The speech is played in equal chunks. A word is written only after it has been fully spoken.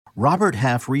Robert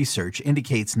Half research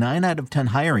indicates 9 out of 10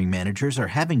 hiring managers are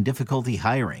having difficulty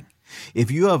hiring.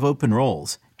 If you have open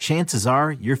roles, chances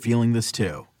are you're feeling this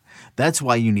too. That's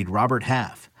why you need Robert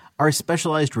Half. Our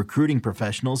specialized recruiting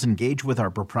professionals engage with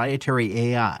our proprietary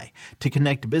AI to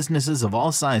connect businesses of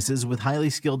all sizes with highly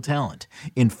skilled talent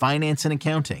in finance and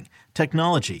accounting,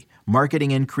 technology,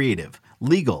 marketing and creative,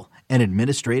 legal, and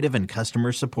administrative and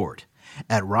customer support.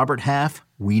 At Robert Half,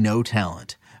 we know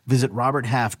talent. Visit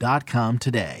roberthalf.com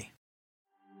today.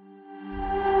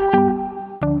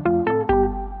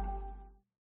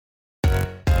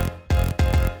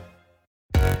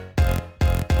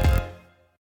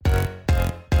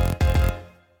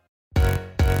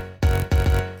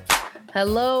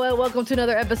 Hello and welcome to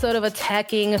another episode of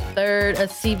Attacking Third, a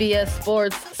CBS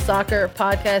Sports Soccer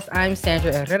podcast. I'm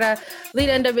Sandra Herrera, lead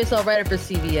NWSL writer for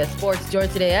CBS Sports.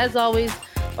 Joined today, as always,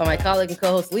 by my colleague and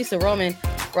co-host Lisa Roman,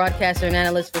 broadcaster and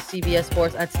analyst for CBS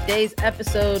Sports. On today's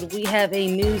episode, we have a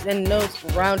news and notes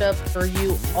roundup for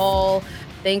you all.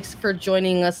 Thanks for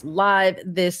joining us live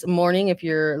this morning. If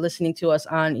you're listening to us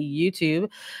on YouTube,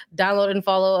 download and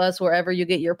follow us wherever you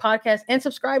get your podcast and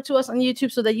subscribe to us on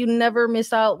YouTube so that you never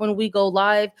miss out when we go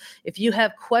live. If you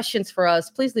have questions for us,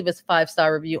 please leave us a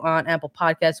 5-star review on Apple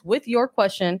Podcasts with your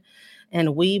question,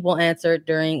 and we will answer it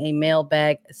during a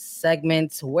mailbag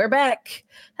segment. We're back.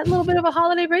 Had a little bit of a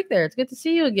holiday break there. It's good to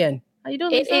see you again. How you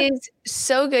doing, Lisa? It is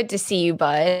so good to see you,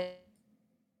 bud.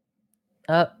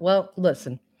 Well,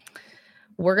 listen.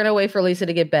 We're going to wait for Lisa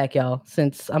to get back, y'all,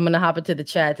 since I'm going to hop into the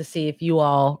chat to see if you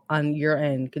all on your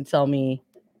end can tell me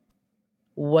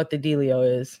what the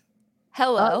dealio is.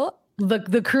 Hello.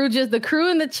 The crew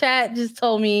in the chat just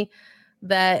told me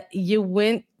that you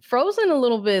went frozen a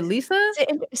little bit, Lisa.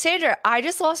 Sandra, I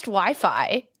just lost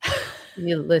Wi-Fi.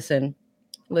 Listen.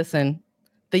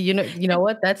 You know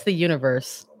what? That's the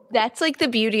universe. That's like the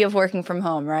beauty of working from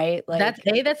home, right? Like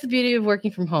that's the beauty of working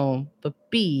from home. But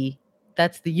B,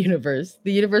 that's the universe.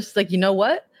 The universe is like, you know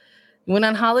what? You went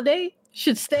on holiday,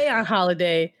 should stay on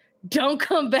holiday. Don't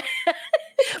come back.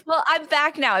 Well, I'm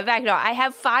back now. I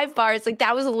have 5 bars. Like,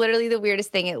 that was literally the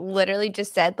weirdest thing. It literally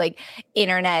just said like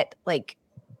internet, like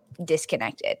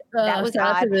disconnected. That was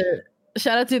odd.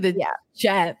 Shout out to the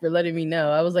chat for letting me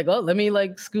know. I was like, oh, let me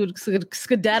like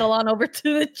skedaddle on over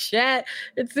to the chat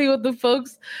and see what the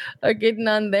folks are getting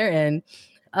on their end.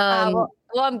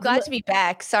 Well, I'm glad to be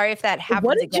back. Sorry if that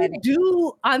happens again. What did you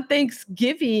do on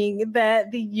Thanksgiving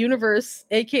that the universe,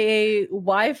 aka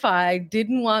Wi-Fi,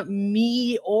 didn't want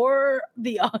me or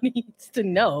the audience to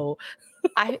know?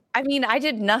 I mean, I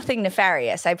did nothing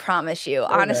nefarious, I promise you.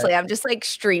 Okay. Honestly, I'm just like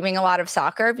streaming a lot of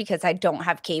soccer because I don't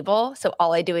have cable. So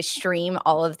all I do is stream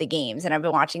all of the games. And I've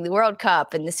been watching the World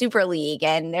Cup and the Super League.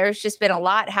 And there's just been a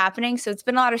lot happening. So it's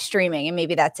been a lot of streaming. And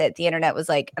maybe that's it. The internet was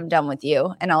like, I'm done with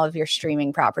you and all of your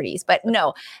streaming properties. But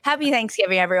no, happy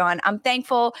Thanksgiving, everyone. I'm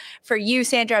thankful for you,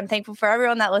 Sandra. I'm thankful for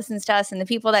everyone that listens to us and the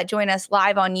people that join us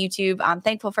live on YouTube. I'm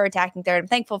thankful for Attacking Third. I'm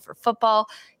thankful for football.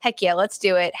 Heck yeah, let's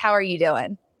do it. How are you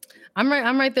doing? I'm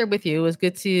right there with you. It was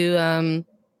good to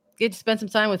get to spend some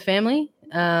time with family.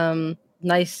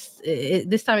 Nice.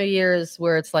 This time of year is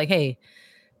where it's like, hey,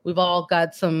 we've all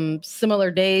got some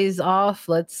similar days off.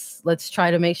 Let's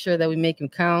try to make sure that we make them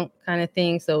count, kind of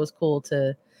thing. So it was cool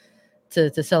to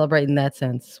celebrate in that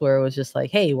sense, where it was just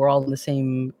like, hey, we're all in the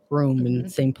same room in the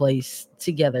same place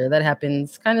together. That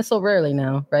happens kind of so rarely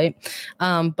now, right?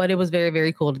 But it was very,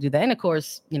 very cool to do that. And of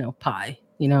course, pie.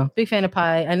 Big fan of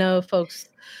pie. I know folks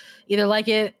either like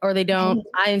it or they don't.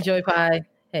 I enjoy pie.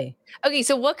 Hey. Okay,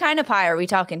 so what kind of pie are we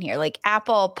talking here? Like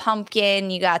apple,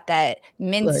 pumpkin, you got that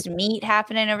minced meat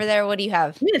happening over there. What do you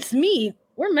have? Minced meat?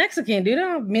 We're Mexican, dude. I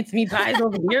don't have minced meat pies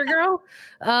over here, girl.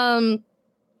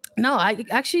 No, I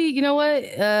actually, you know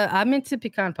what? I'm into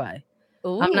pecan pie.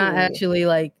 Ooh. I'm not actually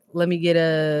like, let me get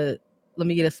a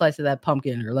slice of that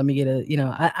pumpkin, or let me get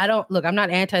I don't look, I'm not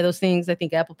anti those things. I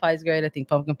think apple pie is great. I think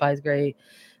pumpkin pie is great.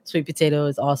 Sweet potato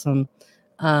is awesome.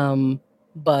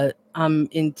 But I'm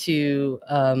into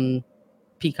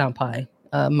pecan pie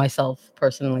myself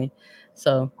personally.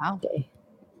 So wow. Okay.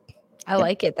 I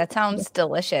like it. That sounds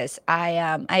delicious.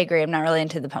 I agree. I'm not really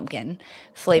into the pumpkin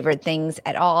flavored things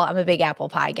at all. I'm a big apple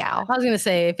pie gal. I was gonna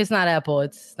say, if it's not apple,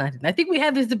 it's not. I think we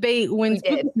had this debate when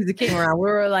spooky season came around. We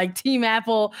were like team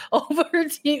apple over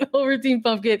team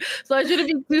pumpkin. So I shouldn't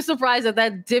be too surprised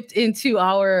that dipped into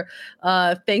our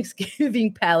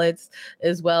Thanksgiving palates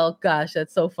as well. Gosh,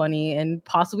 that's so funny and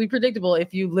possibly predictable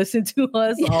if you listen to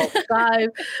us all the time.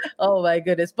 Oh my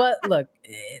goodness. But look,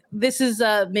 this is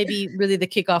maybe really the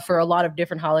kickoff for a lot of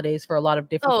different holidays for a lot of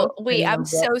different Oh, folks. wait, I'm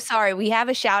so sorry. We have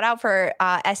a shout out for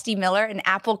SD Miller, an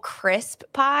apple crisp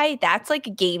pie. That's like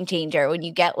a game changer when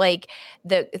you get like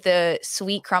the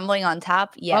sweet crumbling on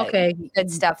top. Yeah, Okay.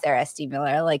 good stuff there, SD Miller.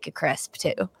 I like a crisp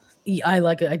too. Yeah, I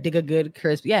like it. I dig a good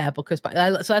crisp. Yeah, apple crisp pie.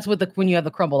 So that's with when you have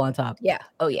the crumble on top. Yeah.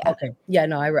 Oh, yeah. Okay. Yeah,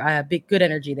 no, I have good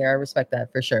energy there. I respect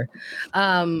that for sure.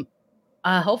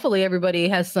 Hopefully everybody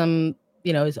has some,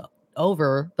 is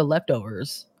over the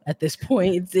leftovers at this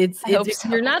point. It's if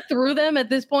you're not through them at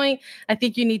this point, I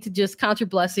think you need to just count your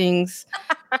blessings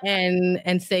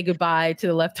and say goodbye to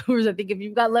the leftovers. I think if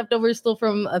you've got leftovers still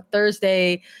from a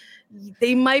Thursday,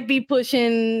 they might be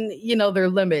pushing, their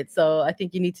limit. So I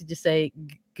think you need to just say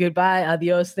goodbye,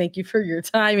 adios. Thank you for your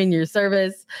time and your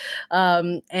service.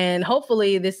 And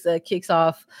hopefully this kicks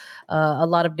off a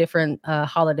lot of different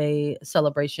holiday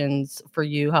celebrations for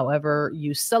you, however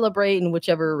you celebrate, in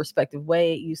whichever respective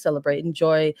way you celebrate.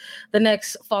 Enjoy the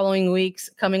next following weeks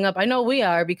coming up. I know we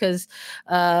are, because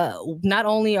not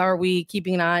only are we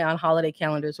keeping an eye on holiday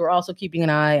calendars, we're also keeping an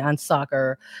eye on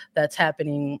soccer that's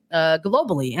happening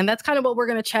globally. And that's kind of what we're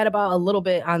going to chat about a little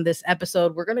bit on this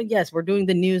episode. We're doing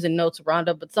the news and notes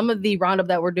roundup, but some of the roundup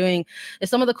that we're doing is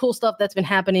some of the cool stuff that's been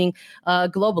happening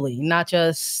globally, not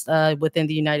just within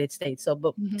the United States. So,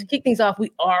 but to kick things off,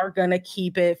 we are going to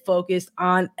keep it focused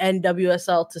on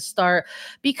NWSL to start,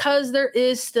 because there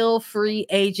is still free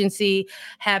agency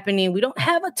happening. We don't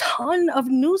have a ton of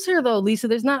news here though, Lisa.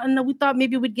 There's not, we thought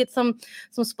maybe we'd get some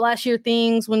splashier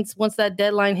things once that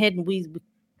deadline hit, and we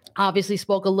obviously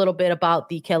spoke a little bit about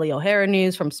the Kelly O'Hara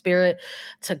news from Spirit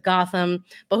to Gotham,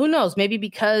 but who knows, maybe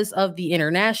because of the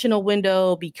international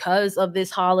window, because of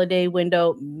this holiday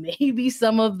window, maybe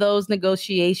some of those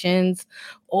negotiations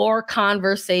or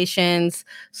conversations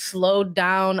slowed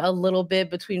down a little bit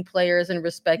between players and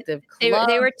respective clubs.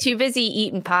 They were too busy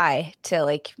eating pie to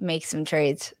like make some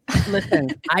trades. Listen,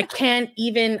 I can't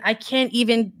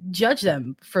even judge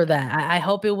them for that. I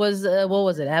hope it was what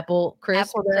was it? Apple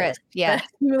crisp? Apple crisp, yeah.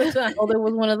 I hope it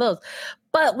was one of those.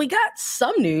 But we got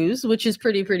some news, which is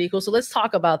pretty cool. So let's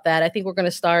talk about that. I think we're going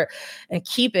to start and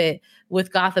keep it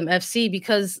with Gotham FC,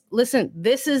 because listen,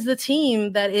 this is the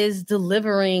team that is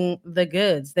delivering the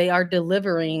goods. They are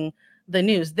delivering the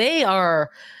news. They are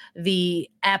the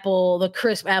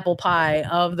crisp apple pie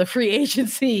of the free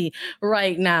agency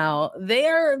right now.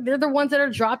 They're the ones that are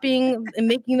dropping and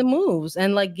making the moves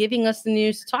and like giving us the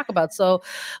news to talk about. So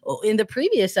in the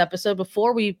previous episode,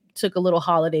 before we took a little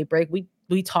holiday break,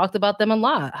 we talked about them a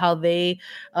lot, how they,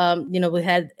 we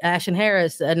had Ashlyn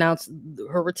Harris announce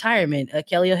her retirement,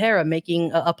 Kelly O'Hara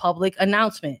making a public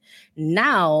announcement.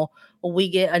 Now we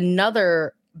get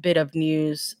another bit of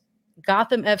news.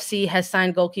 Gotham FC has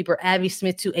signed goalkeeper Abby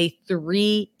Smith to a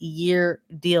 3-year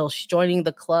deal. She's joining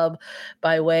the club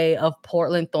by way of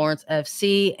Portland Thorns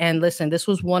FC. And listen, this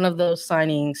was one of those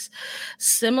signings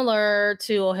similar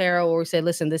to O'Hara, where we say,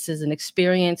 listen, this is an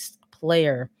experienced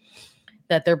player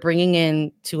that they're bringing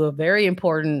in to a very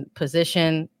important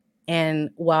position. And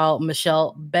while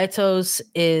Michelle Betos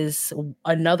is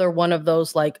another one of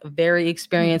those like very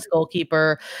experienced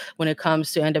goalkeeper when it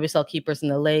comes to NWSL keepers in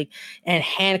the league, and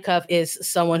Handcuff is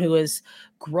someone who is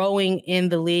growing in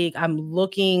the league, I'm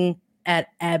looking at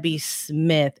Abby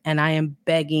Smith and I am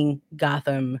begging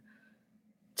Gotham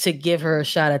to give her a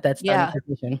shot at that starting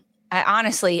position.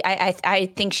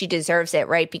 I think she deserves it,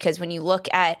 right? Because when you look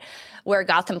at where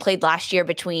Gotham played last year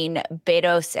between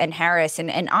Betos and Harris,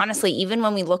 and honestly, even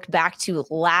when we looked back to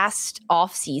last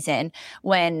offseason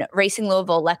when Racing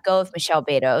Louisville let go of Michelle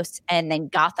Betos and then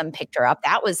Gotham picked her up,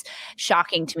 that was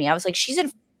shocking to me. I was like,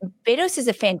 Betos is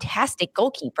a fantastic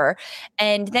goalkeeper.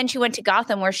 And then she went to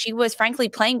Gotham, where she was frankly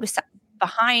playing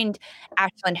behind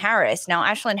Ashlyn Harris. Now,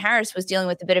 Ashlyn Harris was dealing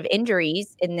with a bit of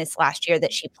injuries in this last year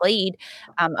that she played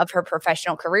of her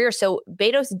professional career. So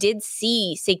Betos did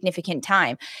see significant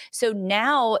time. So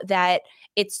now that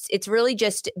it's really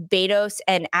just Betos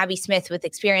and Abby Smith with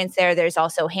experience there. There's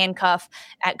also Handcuff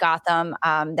at Gotham.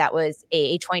 That was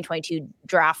a 2022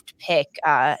 draft pick,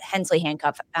 Hensley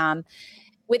Handcuff.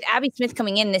 With Abby Smith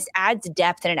coming in, this adds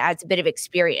depth and it adds a bit of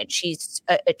experience. She's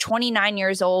a 29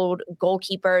 years old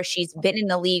goalkeeper. She's been in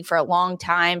the league for a long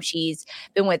time. She's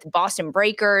been with Boston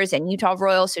Breakers and Utah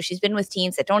Royals. So she's been with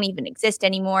teams that don't even exist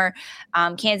anymore,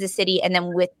 Kansas City, and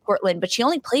then with Portland. But she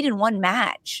only played in one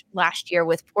match last year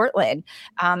with Portland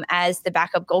as the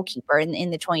backup goalkeeper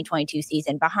in the 2022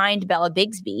 season behind Bella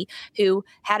Bigsby, who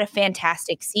had a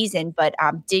fantastic season, but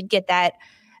did get that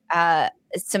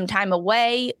some time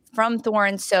away from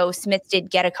Thorne. So Smith did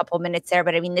get a couple minutes there,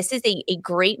 but I mean, this is a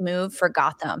great move for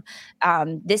Gotham.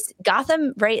 This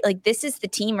Gotham, right? Like this is the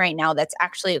team right now that's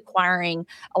actually acquiring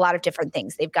a lot of different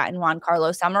things. They've gotten Juan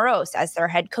Carlos Amoros as their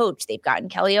head coach. They've gotten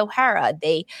Kelly O'Hara.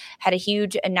 They had a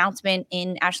huge announcement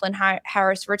in Ashlyn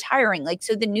Harris retiring. Like,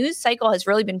 so the news cycle has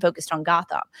really been focused on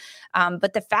Gotham.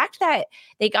 But the fact that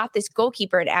they got this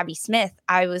goalkeeper at Abby Smith,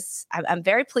 I'm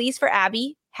very pleased for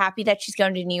Abby. Happy that she's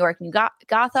going to New York,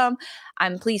 Gotham.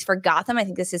 I'm pleased for Gotham. I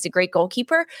think this is a great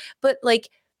goalkeeper. But like,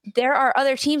 there are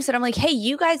other teams that I'm like, hey,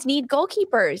 you guys need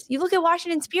goalkeepers. You look at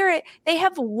Washington Spirit, they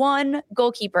have one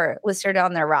goalkeeper listed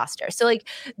on their roster. So like,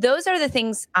 those are the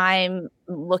things I'm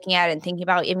looking at and thinking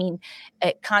about. I mean,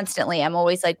 constantly, I'm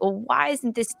always like, well, why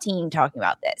isn't this team talking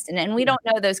about this? And we don't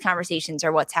know those conversations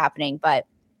or what's happening, but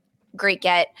great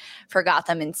get for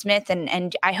Gotham and Smith.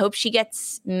 And I hope she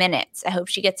gets minutes. I hope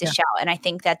she gets a shout. And I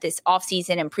think that this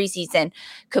offseason and preseason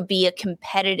could be a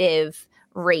competitive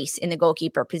race in the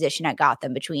goalkeeper position at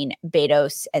Gotham between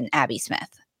Betos and Abby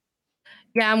Smith.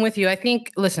 Yeah, I'm with you. I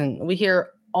think, listen, we hear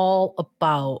all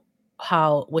about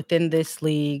how within this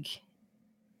league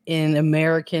in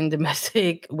American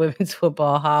domestic women's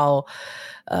football, how,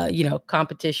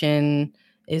 competition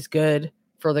is good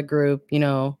for the group,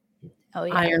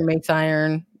 iron makes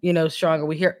iron, stronger.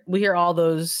 We hear all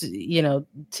those,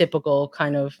 typical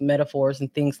kind of metaphors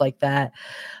and things like that.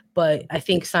 But I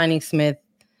think signing Smith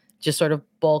just sort of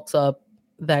bulks up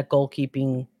that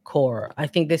goalkeeping core. I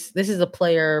think this is a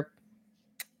player,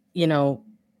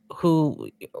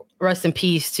 who, rest in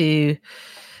peace to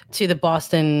the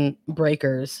Boston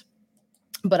Breakers.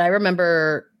 But I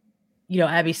remember,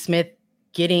 Abby Smith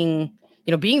getting,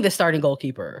 being the starting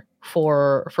goalkeeper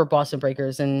for Boston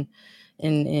Breakers in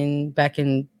back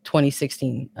in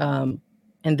 2016.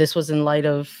 And this was in light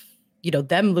of,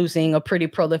 them losing a pretty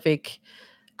prolific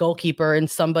goalkeeper and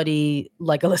somebody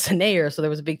like Alyssa Nair. So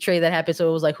there was a big trade that happened. So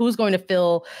it was like, who's going to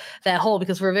fill that hole?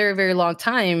 Because for a very, very long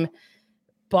time,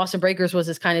 Boston Breakers was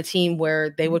this kind of team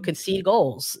where they would concede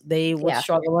goals. They would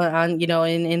struggle on,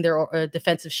 in their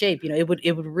defensive shape. It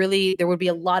would really, there would be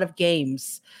a lot of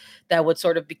games that would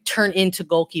sort of turn into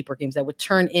goalkeeper games, that would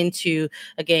turn into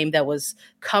a game that was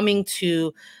coming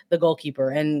to the goalkeeper.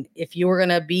 And if you were going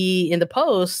to be in the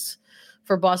post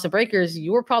for Boston Breakers,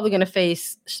 you were probably going to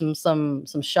face some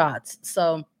shots.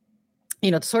 So,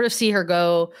 to sort of see her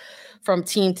go from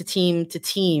team to team to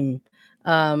team,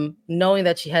 knowing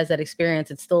that she has that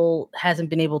experience, it still hasn't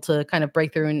been able to kind of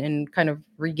break through and kind of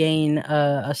regain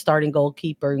a starting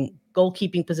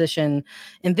goalkeeping position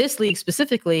in this league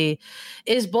specifically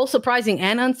is both surprising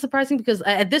and unsurprising, because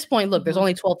at this point, look, there's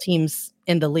only 12 teams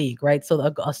in the league, right?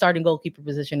 So a starting goalkeeper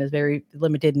position is very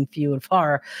limited and few and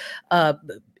far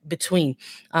between.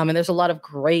 And there's a lot of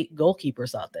great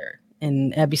goalkeepers out there.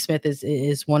 And Abby Smith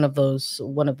is one of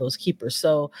those keepers.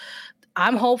 So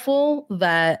I'm hopeful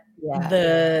that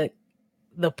the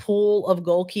pool of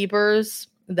goalkeepers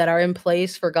that are in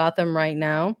place for Gotham right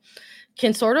now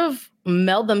can sort of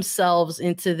meld themselves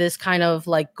into this kind of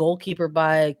like goalkeeper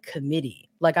by committee.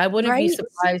 Like I wouldn't be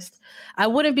surprised. I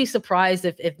wouldn't be surprised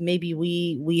if maybe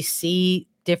we see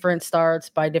different starts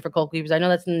by different goalkeepers. I know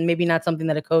that's maybe not something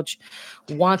that a coach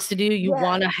wants to do. You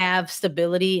want to have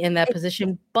stability in that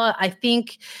position. But I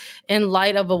think in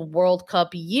light of a World Cup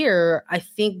year, I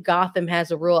think Gotham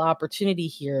has a real opportunity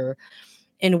here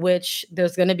in which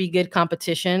there's going to be good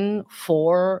competition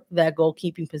for that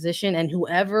goalkeeping position. And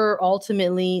whoever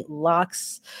ultimately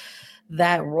locks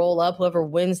that role up, whoever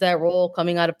wins that role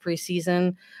coming out of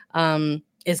preseason,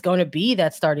 is going to be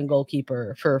that starting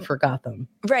goalkeeper for Gotham.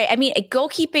 Right. I mean,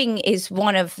 goalkeeping is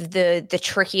one of the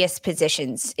trickiest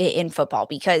positions in football,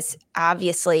 because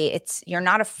obviously you're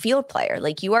not a field player.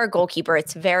 Like, you are a goalkeeper.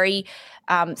 It's very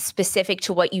specific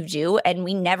to what you do, and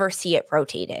we never see it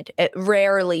rotated.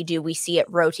 Rarely do we see it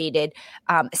rotated,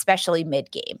 especially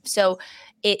mid-game. So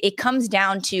it comes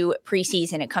down to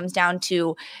preseason. It comes down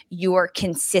to your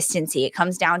consistency. It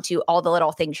comes down to all the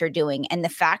little things you're doing. And the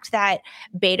fact that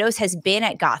Betos has been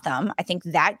at Gotham, I think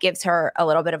that gives her a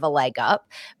little bit of a leg up,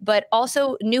 but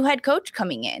also new head coach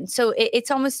coming in. So it's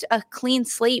almost a clean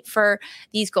slate for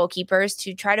these goalkeepers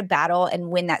to try to battle and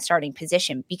win that starting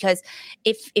position. Because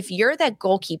if you're that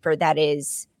goalkeeper that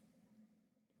is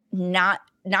not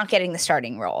getting the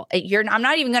starting role, I'm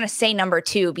not even going to say number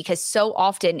two, because so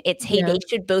often it's, hey, they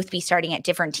should both be starting at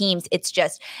different teams. It's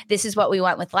just, this is what we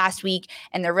went with last week,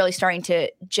 and they're really starting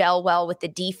to gel well with the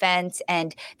defense,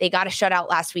 and they got a shutout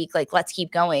last week. Like, let's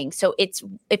keep going. So it's,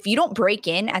 if you don't break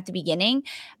in at the beginning,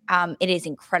 it is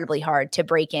incredibly hard to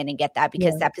break in and get that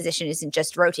because that position isn't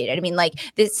just rotated. I mean,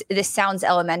 like this sounds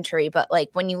elementary, but like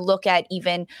when you look at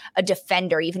even a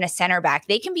defender, even a center back,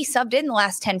 they can be subbed in the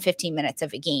last 10, 15 minutes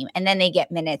of a game, and then they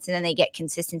get minutes, and then they get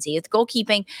consistency. With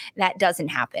goalkeeping, that doesn't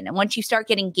happen. And once you start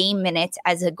getting game minutes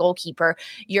as a goalkeeper,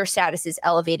 your status is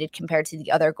elevated compared to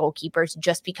the other goalkeepers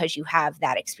just because you have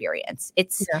that experience.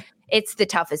 It's the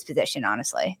toughest position,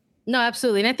 honestly. No,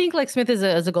 absolutely. And I think like Smith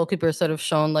as a goalkeeper sort of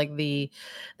shown like the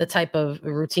type of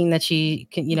routine that she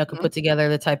can, can put together,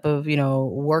 the type of,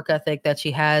 work ethic that she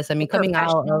has. I mean, coming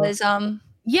out of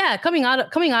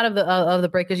the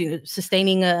breakers,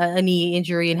 sustaining a knee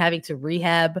injury and having to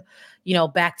rehab,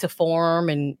 back to form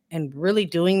and really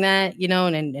doing that,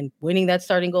 and winning that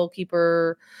starting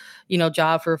goalkeeper,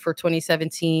 job for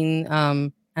 2017.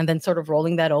 And then sort of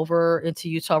rolling that over into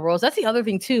Utah Royals. That's the other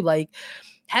thing too, like,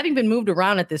 having been moved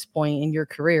around at this point in your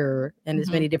career and as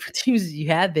many different teams as you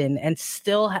have been, and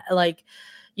still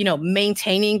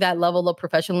maintaining that level of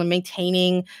professionalism,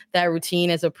 maintaining that routine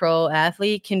as a pro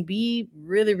athlete can be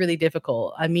really, really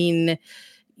difficult. I mean,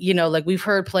 like we've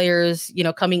heard players,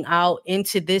 coming out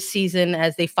into this season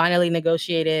as they finally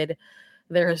negotiated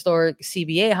their historic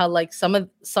CBA, how like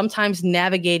sometimes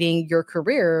navigating your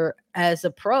career as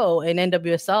a pro in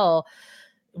NWSL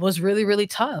was really, really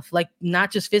tough, like not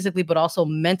just physically, but also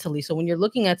mentally. So when you're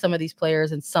looking at some of these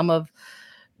players and some of,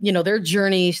 their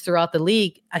journeys throughout the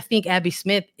league, I think Abby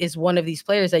Smith is one of these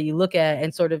players that you look at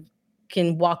and sort of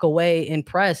can walk away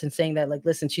impressed and saying that, like,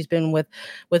 listen, she's been with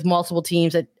multiple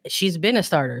teams, that she's been a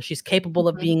starter. She's capable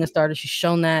of being a starter. She's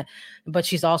shown that, but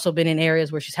she's also been in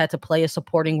areas where she's had to play a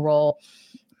supporting role.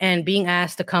 And being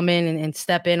asked to come in and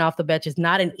step in off the bench is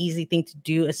not an easy thing to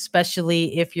do,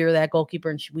 especially if you're that goalkeeper.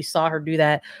 And we saw her do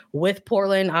that with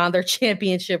Portland on their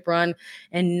championship run.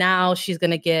 And now she's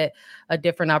going to get a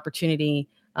different opportunity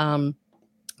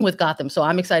with Gotham. So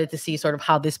I'm excited to see sort of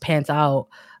how this pans out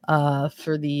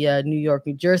for the New York,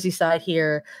 New Jersey side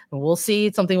here. And we'll see.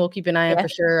 It's something we'll keep an eye on for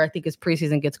sure. I think as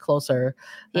preseason gets closer.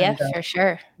 Yeah, and, for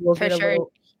sure.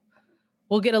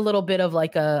 We'll get a little bit of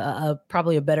like a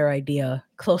probably a better idea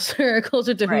closer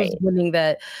to who's winning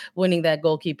that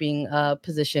goalkeeping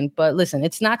position. But listen,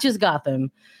 it's not just Gotham.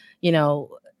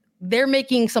 They're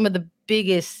making some of the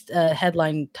biggest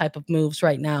headline type of moves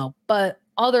right now, but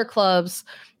other clubs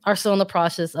are still in the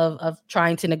process of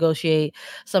trying to negotiate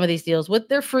some of these deals with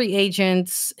their free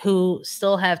agents who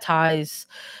still have ties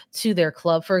to their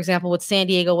club. For example, with San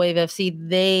Diego Wave FC,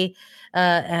 they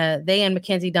and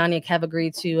Mackenzie Doniak have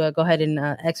agreed to go ahead and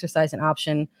exercise an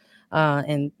option.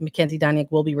 And Mackenzie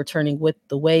Doniak will be returning with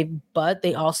the Wave, but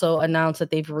they also announced that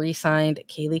they've re-signed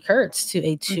Kaylee Kurtz to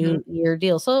a 2-year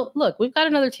deal. So look, we've got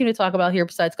another team to talk about here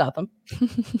besides Gotham.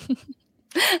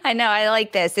 I know. I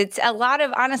like this. It's a lot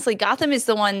of, honestly, Gotham is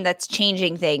the one that's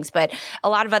changing things, but a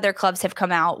lot of other clubs have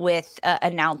come out with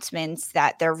announcements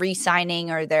that they're re-signing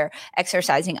or they're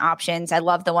exercising options. I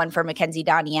love the one for Mackenzie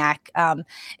Doniak.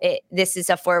 This is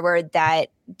a forward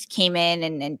that came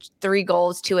in and 3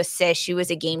 goals, 2 assists. She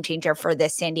was a game changer for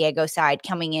this San Diego side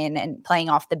coming in and playing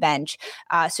off the bench.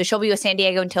 So she'll be with San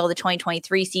Diego until the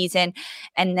 2023 season.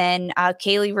 And then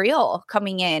Kaylee Real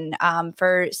coming in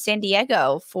for San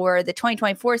Diego for the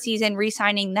 2024 season,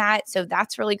 re-signing that. So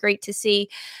that's really great to see.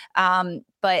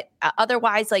 But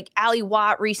otherwise, like Ali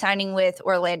Watt re-signing with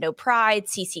Orlando Pride,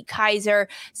 Cece Kaiser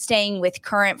staying with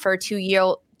Current for a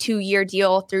 2-year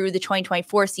deal through the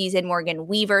 2024 season. Morgan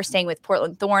Weaver staying with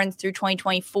Portland Thorns through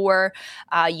 2024.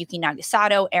 Yuki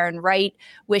Nagasato, Aaron Wright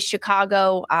with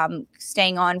Chicago,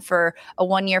 staying on for a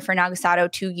 1-year for Nagasato,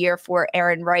 2-year for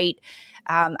Aaron Wright.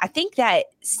 I think that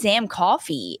Sam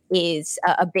Coffey is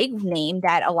a big name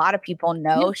that a lot of people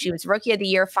know. Yeah. She was Rookie of the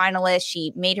Year finalist.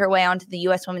 She made her way onto the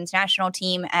U.S. women's national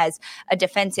team as a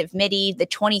defensive midi. The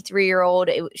 23-year-old,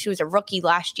 she was a rookie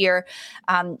last year.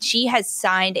 She has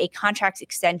signed a contract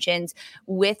extensions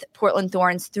with Portland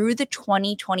Thorns through the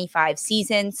 2025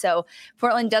 season. So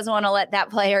Portland doesn't want to let that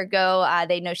player go.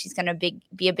 They know she's going to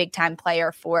be a big-time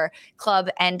player for club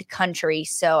and country.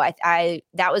 So I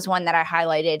that was one that I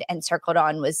highlighted and circled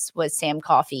on was Sam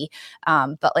Coffey.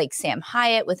 But like Sam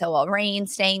Hyatt with OL Reign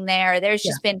staying there. There's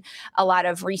just been a lot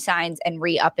of re-signs and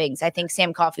re-uppings. I think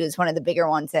Sam Coffey was one of the bigger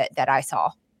ones that I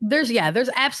saw. There's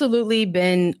absolutely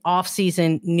been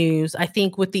off-season news. I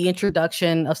think with the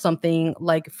introduction of something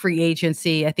like free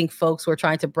agency, I think folks were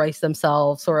trying to brace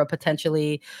themselves for a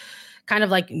potentially kind of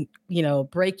like,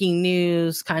 breaking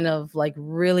news, kind of like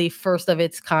really first of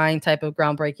its kind type of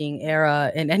groundbreaking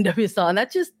era in NWSL. And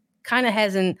that just kind of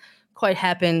hasn't quite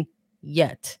happened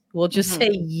yet. We'll just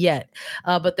say yet.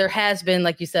 But there has been,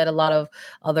 like you said, a lot of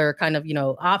other kind of,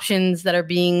 options that are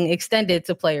being extended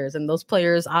to players, and those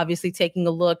players obviously taking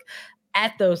a look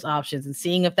at those options and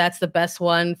seeing if that's the best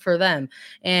one for them.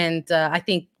 And I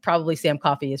think probably Sam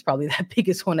Coffey is probably that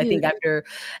biggest one. I think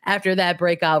after that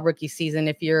breakout rookie season,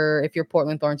 if you're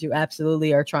Portland Thorns, you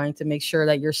absolutely are trying to make sure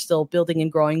that you're still building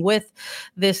and growing with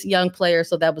this young player.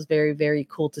 So that was very, very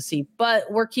cool to see.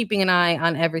 But we're keeping an eye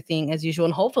on everything as usual.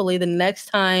 And hopefully the next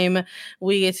time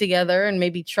we get together and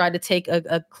maybe try to take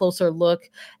a closer look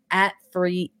at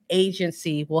free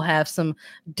agency, we'll have some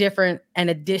different and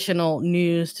additional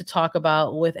news to talk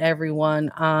about with everyone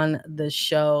on the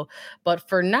show. But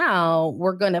for now,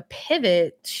 we're going to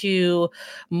pivot to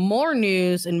more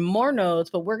news and more notes,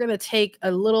 but we're going to take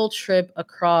a little trip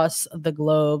across the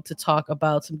globe to talk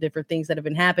about some different things that have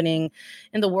been happening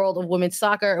in the world of women's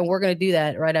soccer. And we're going to do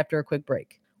that right after a quick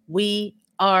break. We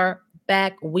are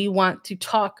back. We want to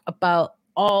talk about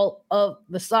all of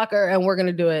the soccer, and we're going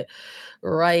to do it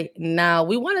right now.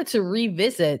 We wanted to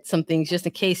revisit some things just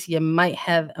in case you might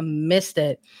have missed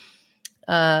it.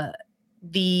 The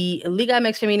Liga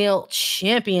MX Femenil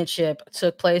Championship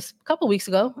took place a couple weeks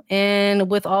ago, and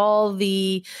with all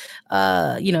the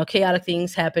chaotic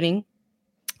things happening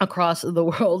across the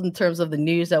world in terms of the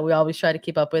news that we always try to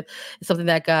keep up with, it's something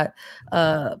that got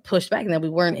pushed back and that we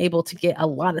weren't able to get a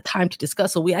lot of time to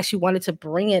discuss. So we actually wanted to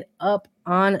bring it up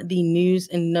on the news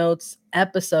and notes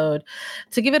episode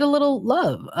to give it a little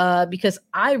love because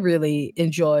I really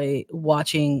enjoy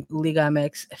watching Liga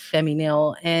MX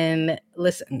Femenil. And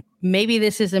listen, maybe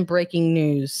this isn't breaking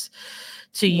news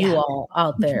to you all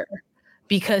out there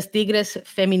because Tigres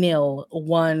Femenil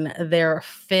won their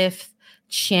 5th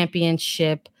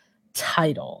championship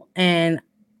title, and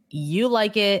you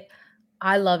like it.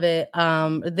 I love it.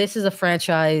 This is a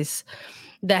franchise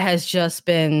that has just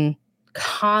been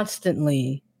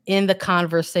constantly in the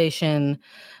conversation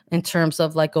in terms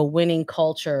of like a winning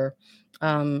culture,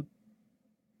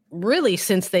 really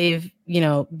since they've,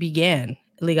 began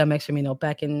Liga MX Femenil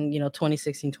back in,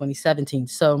 2016, 2017.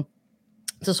 So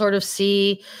to sort of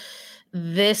see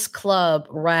this club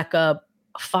rack up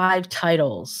 5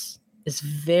 titles, it's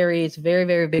very,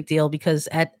 very big deal because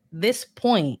at this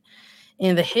point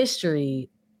in the history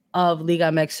of Liga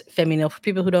MX Femenil, for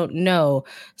people who don't know,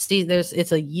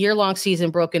 it's a year-long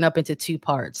season broken up into 2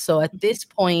 parts. So at this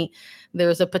point,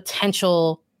 there's a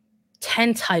potential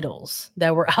 10 titles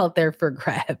that were out there for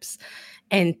grabs,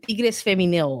 and Tigres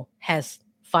Femenil has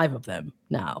 5 of them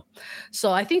now.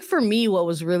 So I think for me, what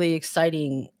was really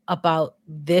exciting about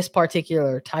this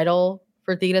particular title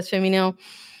for Tigres Femenil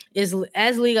is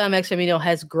as Liga MX Femenil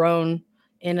has grown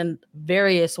in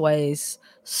various ways.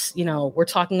 We're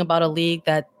talking about a league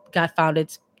that got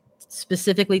founded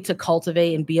specifically to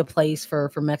cultivate and be a place for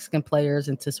Mexican players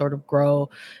and to sort of grow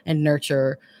and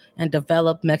nurture and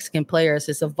develop Mexican players.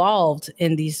 It's evolved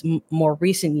in these more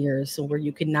recent years where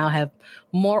you can now have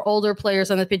more older players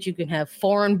on the pitch. You can have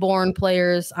foreign-born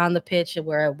players on the pitch,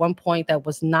 where at one point that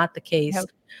was not the case. Yep.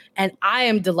 And I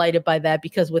am delighted by that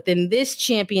because within this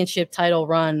championship title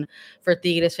run for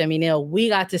Tigres Femenil, we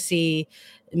got to see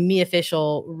Mia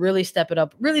Fischel really step it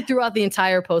up really throughout the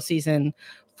entire postseason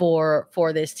for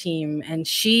this team. And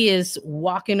she is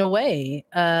walking away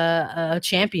a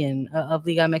champion of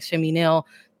Liga MX Femenil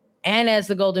and as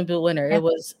the Golden Boot winner. It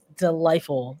was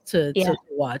delightful to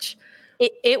watch.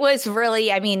 It was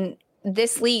really,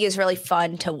 this league is really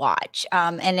fun to watch.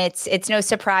 And it's no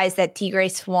surprise that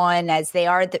Tigres won, as they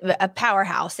are a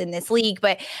powerhouse in this league.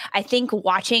 But I think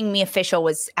watching Mia Fischel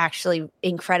was actually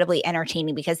incredibly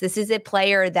entertaining because this is a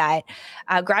player that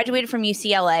graduated from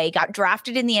UCLA, got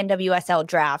drafted in the NWSL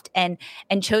draft, and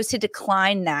chose to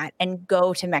decline that and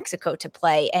go to Mexico to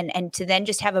play and to then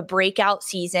just have a breakout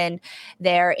season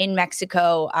there in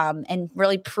Mexico, and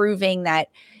really proving that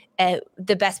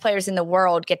the best players in the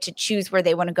world get to choose where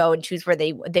they want to go and choose where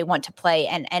they want to play.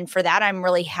 And for that, I'm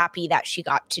really happy that she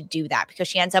got to do that because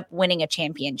she ends up winning a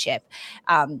championship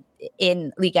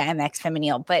in Liga MX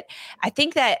Femenil. But I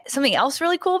think that something else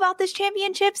really cool about this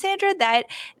championship, Sandra, that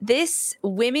this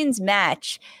women's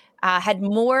match had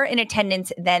more in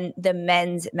attendance than the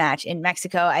men's match in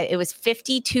Mexico. It was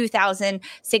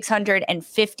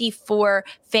 52,654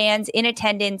 fans in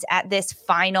attendance at this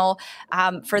final.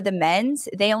 For the men's,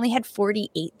 they only had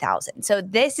 48,000. So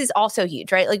this is also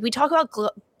huge, right? Like we talk about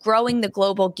growing the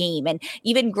global game and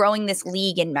even growing this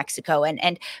league in Mexico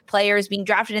and players being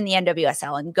drafted in the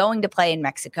NWSL and going to play in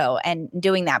Mexico and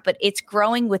doing that. But it's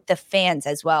growing with the fans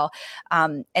as well.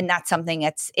 And that's something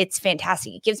it's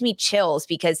fantastic. It gives me chills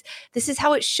because this is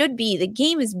how it should be. The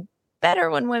game is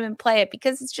better when women play it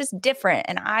because it's just different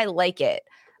and I like it.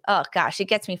 Oh gosh, it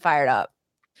gets me fired up.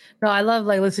 No, I love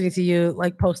like listening to you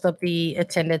like post up the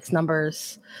attendance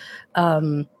numbers.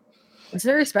 It's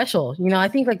very special. I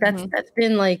think like that's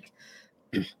been like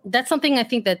that's something I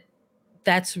think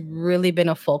that's really been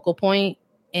a focal point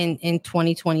in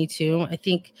 2022. I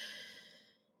think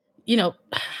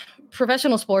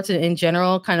professional sports in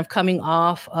general kind of coming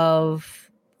off of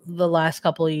the last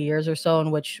couple of years or so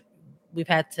in which we've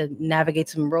had to navigate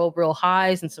some real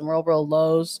highs and some real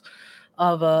lows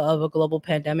of a global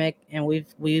pandemic, and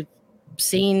we've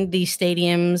seen these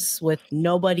stadiums with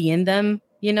nobody in them,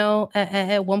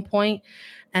 at one point,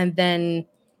 and then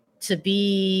to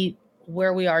be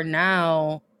where we are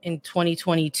now in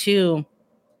 2022,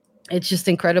 it's just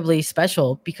incredibly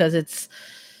special because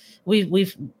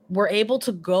we're able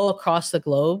to go across the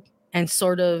globe and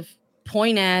sort of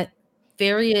point at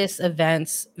various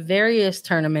events, various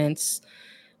tournaments,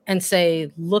 and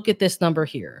say, look at this number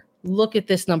here, look at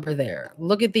this number there,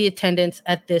 look at the attendance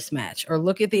at this match, or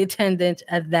look at the attendance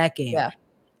at that game. Yeah.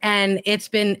 And it's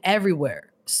been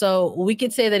everywhere. So we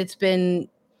could say that it's been,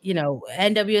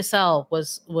 NWSL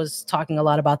was talking a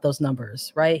lot about those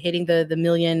numbers, right? Hitting the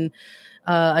million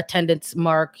attendance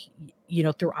mark,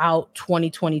 throughout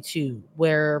 2022,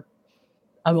 where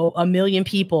a million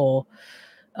people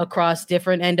across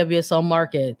different NWSL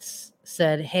markets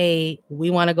said, hey, we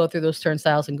want to go through those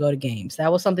turnstiles and go to games.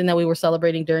 That was something that we were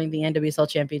celebrating during the NWSL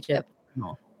championship.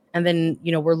 Yep. And then,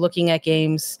 we're looking at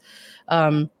games,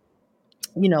 whether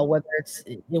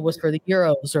it was for the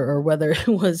Euros or whether it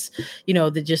was, the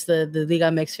Liga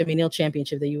MX Femenil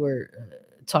championship that you were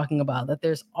talking about, that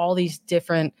there's all these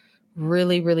different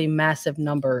really, really massive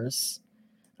numbers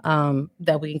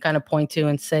that we can kind of point to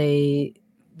and say,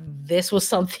 this was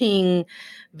something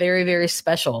very, very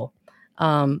special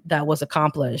that was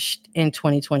accomplished in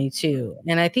 2022.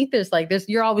 And I think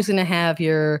you're always going to have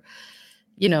your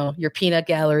peanut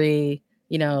gallery,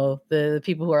 the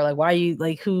people who are like, why are you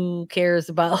like, who cares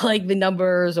about like the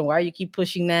numbers and why you keep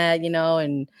pushing that,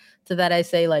 and to that I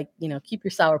say, like, keep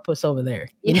your sourpuss over there.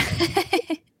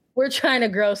 We're trying to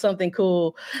grow something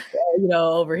cool,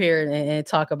 over here and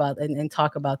talk about and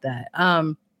talk about that.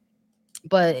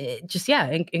 But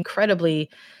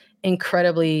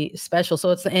incredibly special.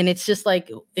 So it's just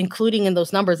like including in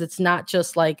those numbers, it's not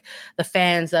just like the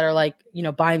fans that are like,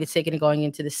 buying the ticket and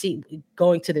going to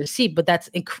their seat, but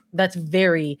that's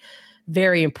very,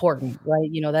 very important, right?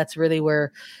 That's really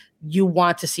where you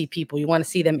want to see people, you want to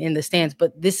see them in the stands.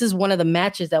 But this is one of the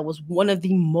matches that was one of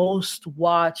the most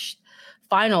watched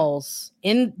finals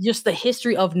in just the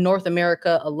history of North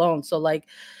America alone. So like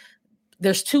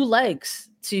there's two legs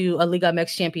to a Liga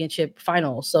MX championship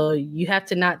final. So you have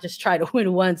to not just try to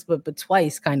win once, but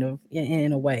twice, kind of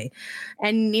in a way.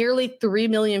 And nearly 3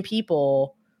 million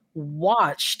people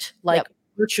watched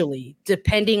virtually,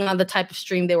 depending on the type of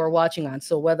stream they were watching on.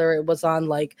 So whether it was on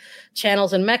like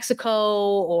channels in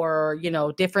Mexico or,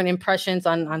 different impressions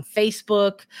on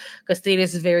Facebook, because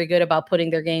Tigres is very good about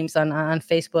putting their games on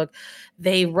Facebook.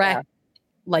 They racked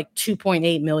like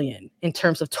 2.8 million in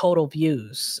terms of total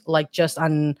views, like just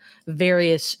on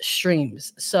various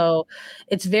streams. So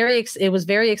it was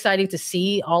very exciting to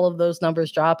see all of those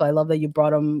numbers drop. I love that you brought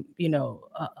them,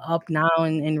 up now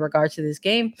in regards to this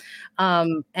game.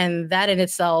 And that in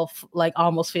itself, like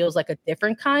almost feels like a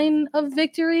different kind of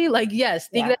victory. Like, yes,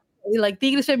 like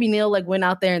Tigres Femenil like went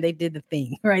out there and they did the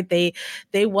thing, right?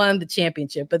 They won the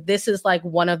championship, but this is like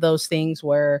one of those things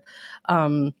where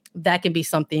that can be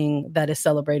something that is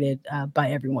celebrated by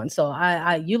everyone. So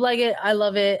you like it, I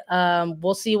love it.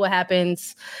 We'll see what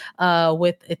happens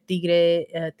with Tigres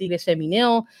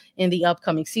Femenil in the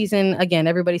upcoming season. Again,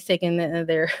 everybody's taking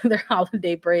their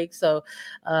holiday break, so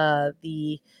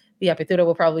the Apertura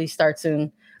will probably start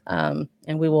soon, and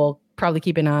we will probably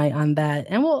keep an eye on that,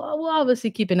 and we'll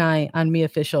obviously keep an eye on Me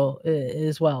Official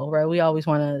as well, right? We always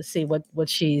want to see what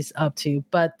she's up to.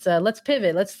 But let's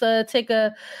pivot. Let's take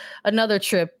another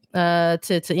trip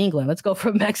to England. Let's go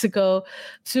from Mexico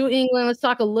to England. Let's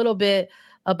talk a little bit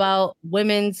about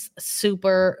Women's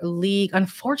Super League.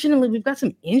 Unfortunately, we've got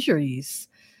some injuries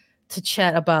to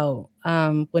chat about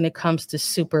when it comes to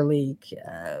Super League.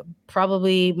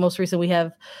 Probably most recent, we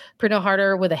have Pernille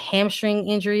Harder with a hamstring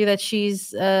injury that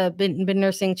she's been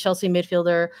nursing. Chelsea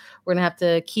midfielder. We're gonna have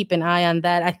to keep an eye on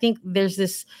that. I think there's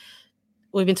this.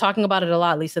 We've been talking about it a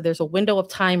lot, Lisa. There's a window of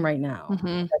time right now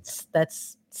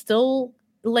that's still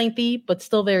lengthy, but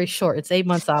still very short. It's 8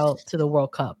 months out to the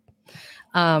World Cup,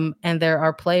 and there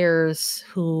are players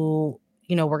who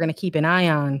we're gonna keep an eye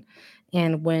on,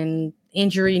 and when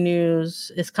injury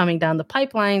news is coming down the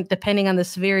pipeline, depending on the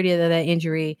severity of that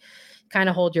injury, kind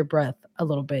of hold your breath a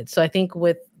little bit. So I think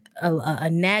with a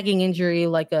nagging injury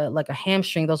like a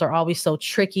hamstring, those are always so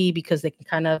tricky because they can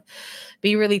kind of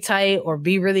be really tight or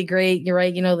be really great. You're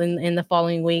right, in the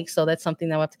following week. So that's something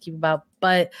that we'll have to keep about.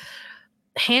 But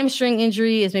hamstring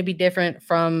injury is maybe different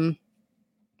from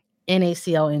an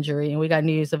ACL injury, and we got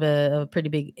news of a pretty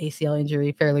big ACL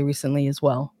injury fairly recently as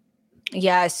well.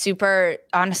 Yeah, super,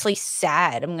 honestly,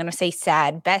 sad. I'm going to say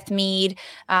sad. Beth Mead,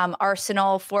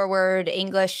 Arsenal forward,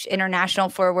 English international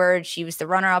forward. She was the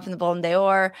runner-up in the Ballon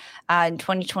d'Or in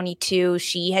 2022.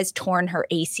 She has torn her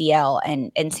ACL.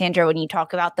 And Sandra, when you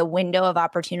talk about the window of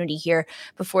opportunity here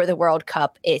before the World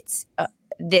Cup, it's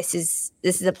this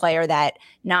is a player that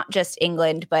not just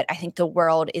England, but I think the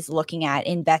world is looking at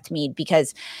in Beth Mead,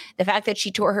 because the fact that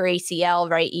she tore her ACL,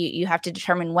 right, you have to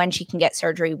determine when she can get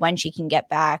surgery, when she can get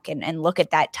back, and look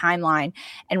at that timeline.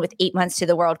 And with 8 months to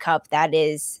the World Cup,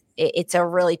 it's a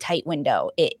really tight window.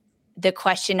 The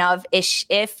question of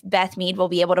if Beth Mead will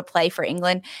be able to play for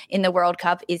England in the World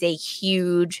Cup is a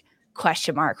huge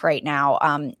question mark right now.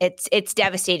 It's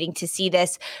devastating to see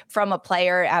this from a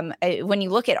player. When you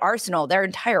look at Arsenal, their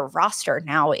entire roster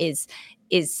now is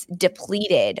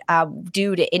depleted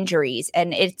due to injuries,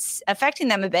 and it's affecting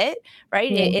them a bit, right,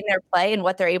 in their play and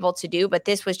what they're able to do. But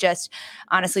this was just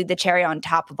honestly the cherry on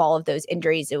top of all of those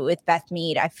injuries with Beth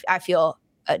Mead. I feel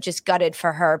just gutted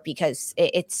for her because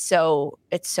it's so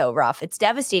rough. It's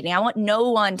devastating. I want no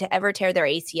one to ever tear their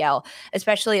ACL,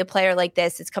 especially a player like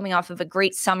this. It's coming off of a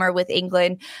great summer with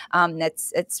England.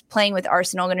 That's playing with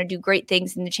Arsenal, going to do great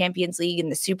things in the Champions League and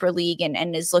the Super League,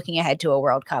 and is looking ahead to a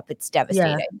World Cup. It's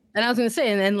devastating. Yeah. And I was going to say,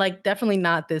 and like definitely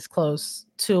not this close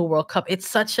to a World Cup. It's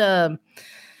such a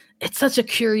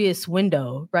curious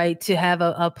window, right? To have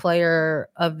a player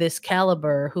of this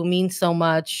caliber who means so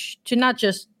much to not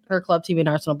just her club team in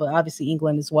Arsenal, but obviously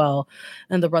England as well,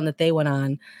 and the run that they went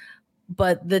on.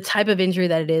 But the type of injury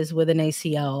that it is with an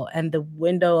ACL and the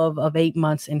window of 8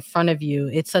 months in front of you,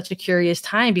 it's such a curious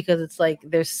time because it's like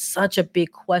there's such a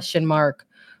big question mark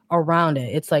around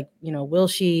it. It's like, will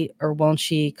she or won't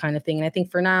she kind of thing. And I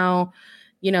think for now,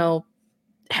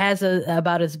 has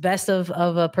about as best of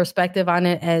a perspective on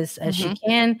it as she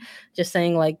can, just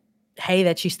saying like, hey,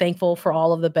 that she's thankful for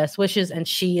all of the best wishes and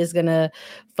she is going to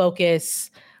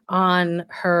focus on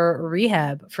her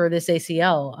rehab for this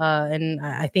ACL. And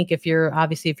I think if you're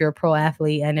a pro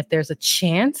athlete and if there's a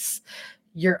chance,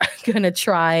 you're going to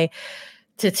try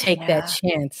to take that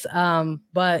chance.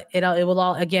 But it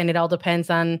all depends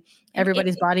on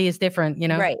everybody's body is different,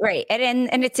 Right.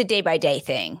 And it's a day by day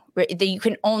thing. You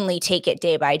can only take it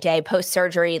day by day post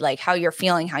surgery, like how you're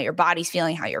feeling, how your body's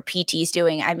feeling, how your PT's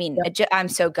doing. I mean, I'm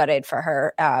so gutted for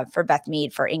her, for Beth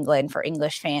Mead, for England, for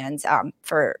English fans, I'm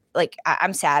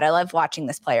sad. I love watching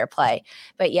this player play,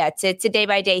 but yeah, it's a day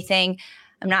by day thing.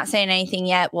 I'm not saying anything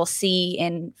yet. We'll see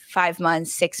in 5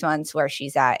 months, 6 months where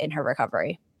she's at in her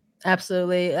recovery.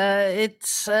 Absolutely.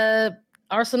 It's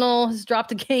Arsenal has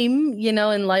dropped a game,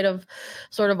 in light of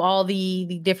sort of all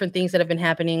the different things that have been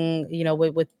happening,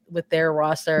 with their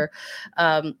roster.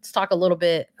 Let's talk a little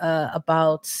bit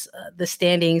about the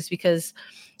standings, because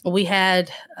we had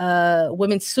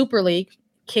Women's Super League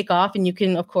kick off, and you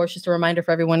can, of course, just a reminder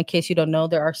for everyone in case you don't know,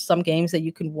 there are some games that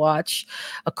you can watch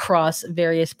across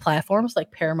various platforms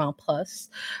like Paramount Plus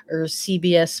or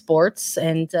CBS Sports.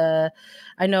 And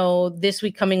I know this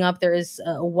week coming up, there is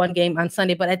one game on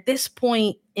Sunday, but at this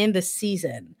point in the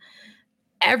season,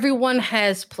 everyone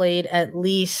has played at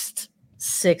least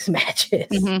 6 matches.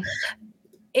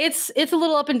 It's a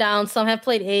little up and down. Some have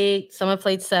played 8, some have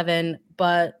played 7,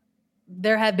 but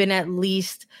there have been at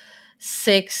least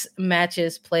 6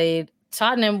 matches played.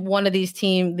 Tottenham, one of these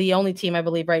teams, the only team I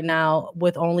believe right now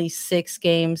with only 6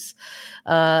 games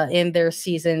in their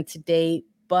season to date.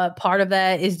 But part of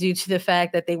that is due to the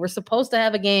fact that they were supposed to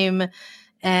have a game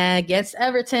against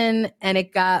Everton and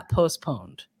it got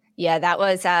postponed. Yeah, that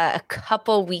was a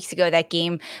couple weeks ago, that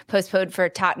game postponed for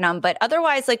Tottenham. But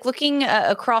otherwise, like looking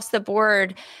across the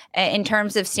board in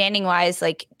terms of standing wise,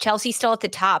 like Chelsea's still at the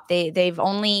top. They've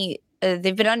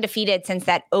been undefeated since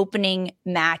that opening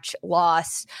match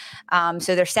loss.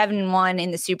 So they're 7-1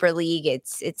 in the Super League.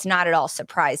 It's not at all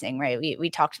surprising, right? We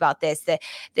talked about this.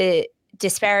 The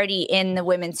disparity in the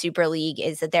Women's Super League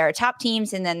is that there are top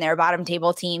teams and then there are bottom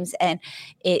table teams, and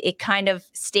it kind of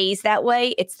stays that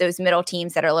way. It's those middle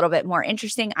teams that are a little bit more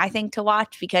interesting, I think, to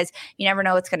watch, because you never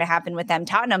know what's going to happen with them.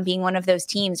 Tottenham being one of those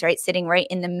teams, right, sitting right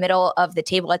in the middle of the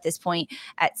table at this point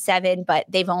at 7, but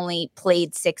they've only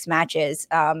played 6 matches.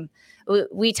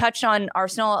 We touched on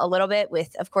Arsenal a little bit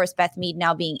with, of course, Beth Mead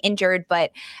now being injured,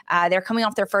 but they're coming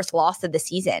off their first loss of the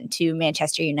season to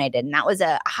Manchester United, and that was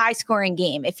a high-scoring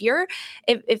game. If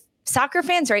soccer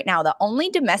fans right now, the only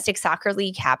domestic soccer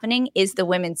league happening is the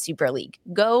Women's Super League.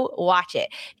 Go watch it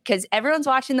because everyone's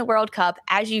watching the World Cup,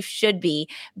 as you should be,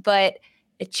 but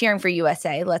cheering for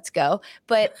USA. Let's go.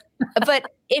 But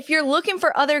if you're looking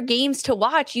for other games to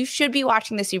watch, you should be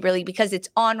watching the Super League because it's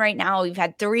on right now. We've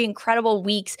had 3 incredible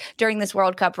weeks during this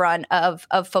World Cup run of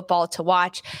football to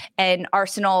watch. And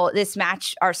this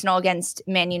match, Arsenal against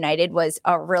Man United, was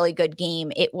a really good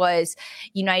game. It was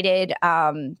United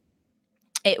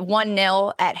it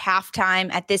 1-0 at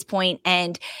halftime at this point,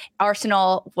 and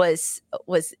Arsenal was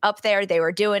up there. They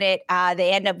were doing it.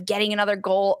 They end up getting another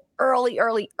goal early,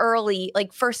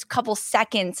 like first couple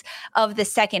seconds of the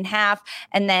second half,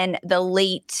 and then the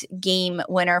late game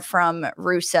winner from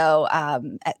Russo at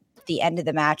the end of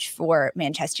the match for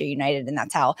Manchester United, and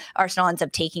that's how Arsenal ends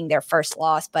up taking their first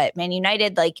loss. But Man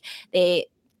United, like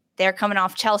they're coming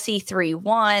off Chelsea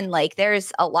 3-1. Like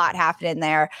there's a lot happening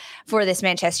there for this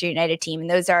Manchester United team. And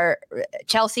those are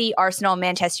Chelsea, Arsenal,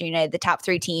 Manchester United, the top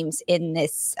 3 teams in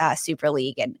this Super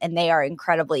League. And they are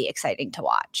incredibly exciting to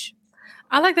watch.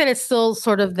 I like that it's still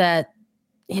sort of that,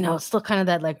 still kind of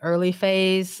that like early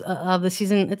phase of the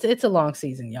season. It's a long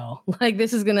season, y'all. Like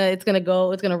this is it's going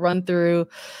to run through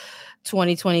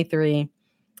 2023.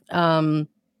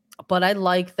 But I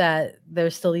like that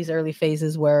there's still these early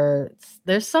phases where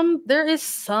there is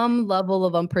some level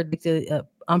of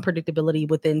unpredictability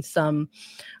within some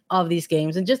of these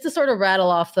games. And just to sort of rattle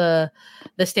off the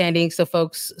standings so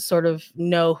folks sort of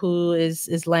know who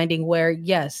is landing where.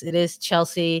 Yes, it is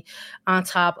Chelsea on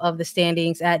top of the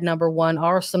standings at number 1,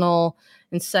 Arsenal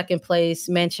in second place,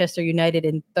 Manchester United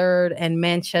in third, and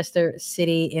Manchester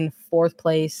City in fourth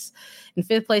place. In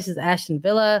fifth place is Aston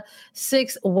Villa,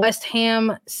 6 West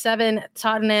Ham, 7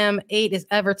 Tottenham, 8 is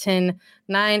Everton,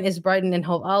 9 is Brighton and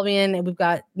Hove Albion, and we've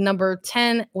got number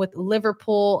 10 with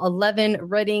Liverpool, 11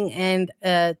 Reading, and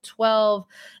 12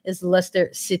 is Leicester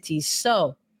City.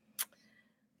 So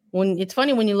it's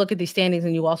funny when you look at these standings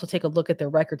and you also take a look at their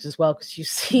records as well, because you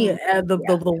see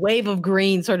the wave of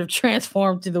green sort of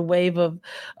transform to the wave of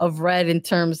red in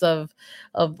terms of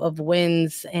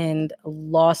wins and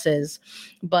losses.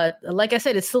 But like I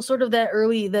said, it's still sort of that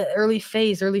early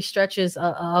stretches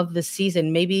of the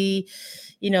season. Maybe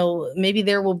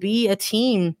there will be a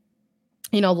team,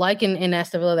 like in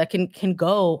Aston Villa that can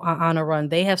go on a run.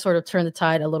 They have sort of turned the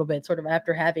tide a little bit, sort of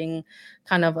after having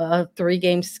kind of a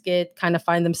 3-game skid, kind of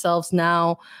find themselves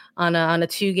now on a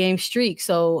 2-game streak.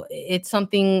 So it's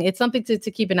something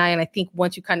to keep an eye on. I think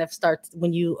once you kind of start,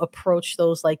 when you approach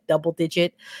those like double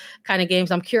digit kind of games,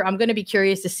 I'm going to be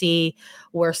curious to see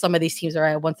where some of these teams are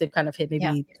at once they've kind of hit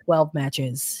maybe 12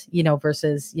 matches,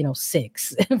 versus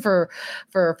 6 for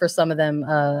some of them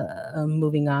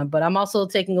moving on. But I'm also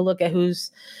taking a look at who's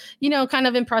kind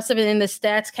of impressive in the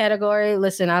stats category.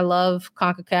 Listen, I love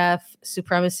CONCACAF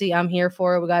supremacy. I'm here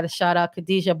for it. We got to shout out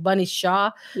Khadija Bunny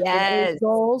Shaw. Yes. 8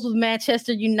 goals with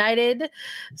Manchester United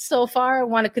so far. I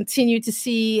want to continue to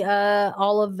see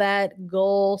all of that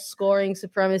goal scoring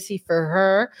supremacy for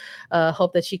her.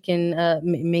 Hope that she can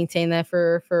maintain that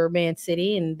for Man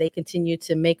City and they continue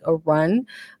to make a run.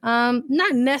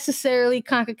 Not necessarily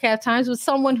CONCACAF times, but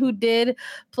someone who did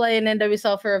play in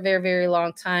NWSL for a very, very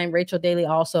long time. Rachel Daly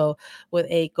also with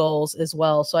 8 goals as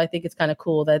well. So I think it's kind of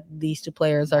cool that these 2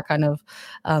 players are kind of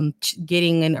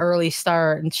getting an early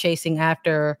start and chasing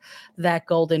after that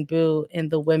golden boot in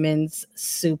the Women's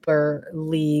Super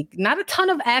League. Not a ton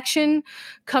of action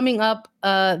coming up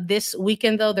this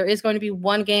weekend, though. There is going to be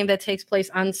one game that takes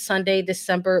place on Sunday,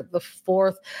 December the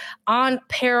 4th on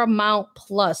Paramount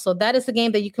Plus. So that is the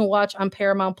game that you can watch on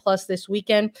Paramount Plus this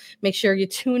weekend. Make sure you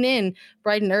tune in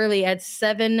bright and early at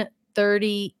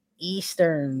 7:30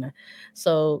 Eastern.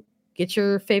 So get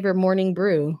your favorite morning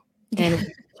brew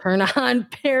and turn on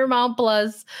Paramount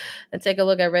Plus and take a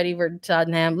look at Ready for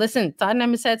Tottenham. Listen,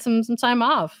 Tottenham has had some time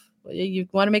off. You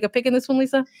want to make a pick in this one,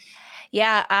 Lisa?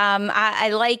 Yeah, I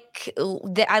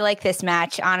like this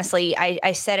match. Honestly,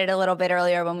 I said it a little bit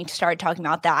earlier when we started talking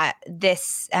about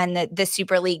this and the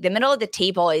Super League. The middle of the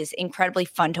table is incredibly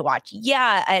fun to watch.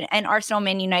 Yeah, an Arsenal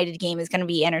Man United game is going to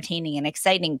be entertaining and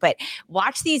exciting, but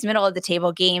watch these middle of the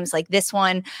table games like this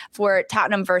one for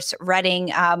Tottenham versus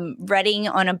Reading. Reading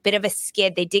on a bit of a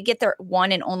skid. They did get their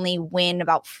one and only win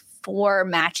about 4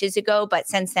 matches ago, but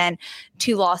since then,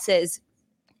 2 losses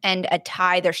and a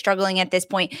tie. They're struggling at this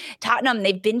point. Tottenham,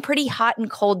 they've been pretty hot and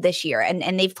cold this year,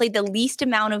 and they've played the least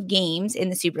amount of games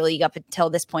in the Super League up until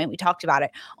this point. We talked about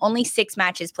it. Only 6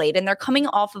 matches played, and they're coming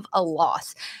off of a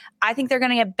loss. I think they're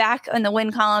going to get back in the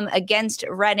win column against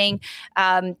Reading,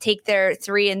 take their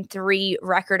 3-3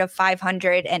 record of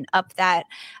 500 and up that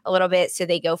a little bit. So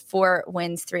they go 4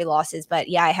 wins, 3 losses. But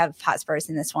yeah, I have Hotspurs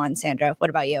in this one. Sandra,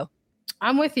 what about you?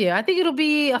 I'm with you. I think it'll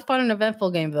be a fun and eventful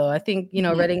game, though. I think,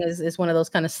 Reading is one of those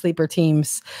kind of sleeper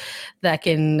teams that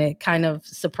can kind of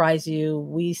surprise you.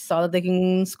 We saw that they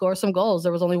can score some goals.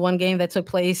 There was only one game that took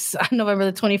place on November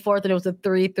the 24th, and it was a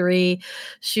 3-3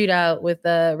 shootout with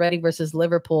Reading versus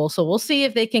Liverpool. So we'll see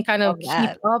if they can kind of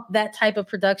keep up that type of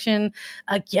production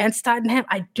against Tottenham.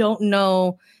 I don't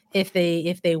know if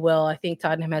they will. I think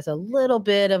Tottenham has a little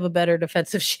bit of a better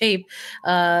defensive shape,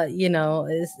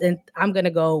 and I'm gonna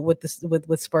go with this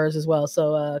with Spurs as well.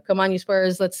 So come on, you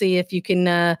Spurs. Let's see if you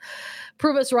can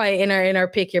prove us right in our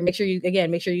pick here. Make sure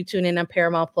you tune in on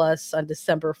Paramount Plus on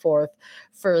December 4th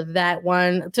for that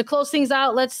one. To close things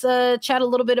out, let's chat a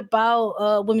little bit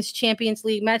about Women's Champions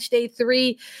League match day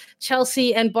 3,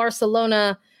 Chelsea and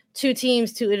Barcelona. 2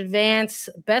 teams to advance,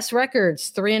 best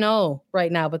records 3-0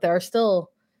 right now, but there are still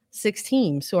 6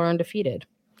 teams who are undefeated.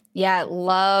 Yeah,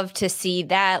 love to see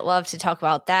that. Love to talk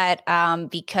about that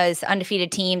because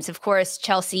undefeated teams, of course,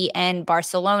 Chelsea and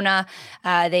Barcelona,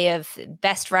 they have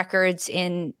best records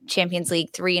in Champions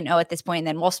League 3-0 at this point. And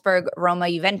then Wolfsburg, Roma,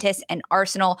 Juventus, and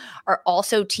Arsenal are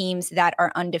also teams that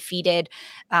are undefeated.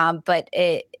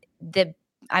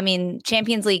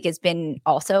 Champions League has been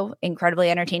also incredibly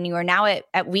entertaining. We're now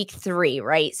at week 3,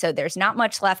 right? So there's not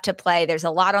much left to play. There's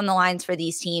a lot on the lines for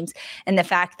these teams. And the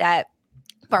fact that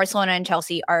Barcelona and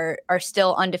Chelsea are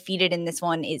still undefeated in this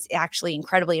one is actually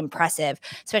incredibly impressive,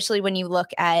 especially when you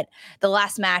look at the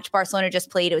last match Barcelona just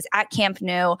played. It was at Camp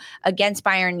Nou against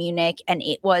Bayern Munich, and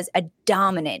it was a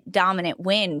dominant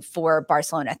win for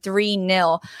Barcelona,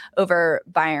 3-0 over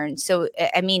Bayern. So,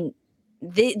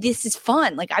 this is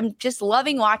fun. Like, I'm just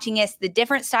loving watching this, the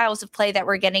different styles of play that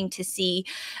we're getting to see.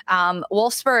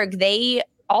 Wolfsburg, they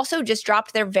also just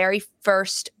dropped their very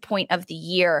first point of the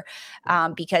year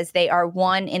because they are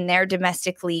 1 in their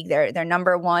domestic league. They're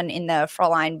number 1 in the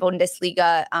Fräulein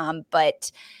Bundesliga,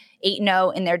 but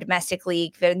 8-0 in their domestic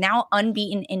league. They're now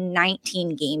unbeaten in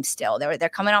 19 games still. They're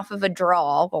coming off of a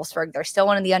draw, Wolfsburg. They're still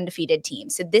one of the undefeated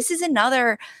teams. So this is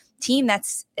another team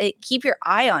that's keep your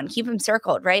eye on, keep them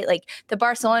circled, right? Like the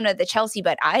Barcelona, the Chelsea,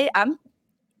 but I'm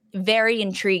very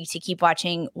intrigued to keep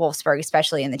watching Wolfsburg,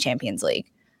 especially in the Champions League.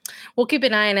 We'll keep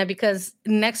an eye on it because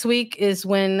next week is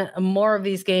when more of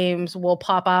these games will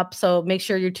pop up. So make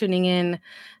sure you're tuning in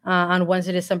on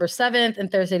Wednesday, December 7th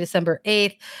and Thursday, December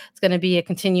 8th. It's going to be a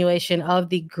continuation of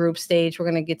the group stage. We're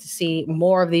going to get to see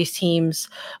more of these teams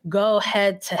go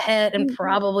head to head and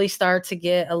probably start to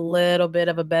get a little bit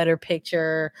of a better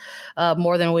picture,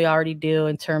 more than we already do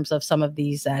in terms of some of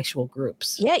these actual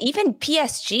groups. Yeah, even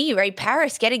PSG, right?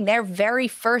 Paris getting their very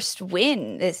first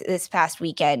win this past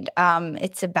weekend.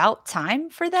 It's about time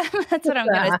for them. That's what I'm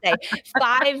going to say.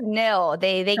 5-0.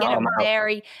 They get a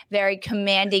very, very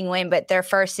commanding win, but their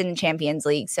first in Champions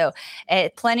League. So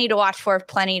plenty to watch for,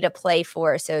 plenty to play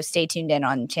for. So stay tuned in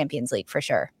on Champions League for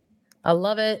sure. I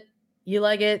love it. You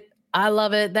like it. I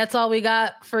love it. That's all we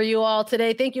got for you all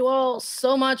today. Thank you all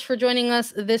so much for joining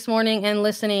us this morning and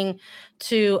listening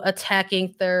to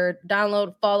Attacking Third.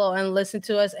 Download, follow, and listen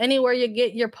to us anywhere you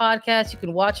get your podcast. You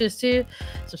can watch us too.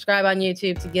 Subscribe on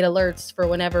YouTube to get alerts for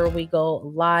whenever we go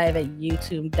live at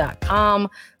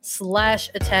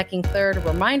youtube.com/Attacking Third. A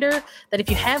reminder that if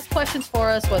you have questions for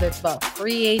us, whether it's about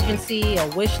free agency, a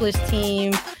wish list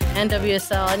team,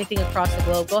 NWSL, anything across the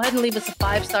globe, go ahead and leave us a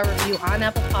 5-star review on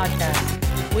Apple Podcasts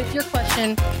with your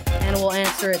question, and we'll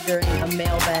answer it during a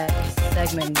mailbag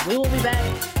segment. We will be back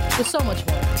with so much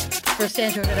more. For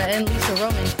Sandra and Lisa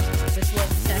Roman,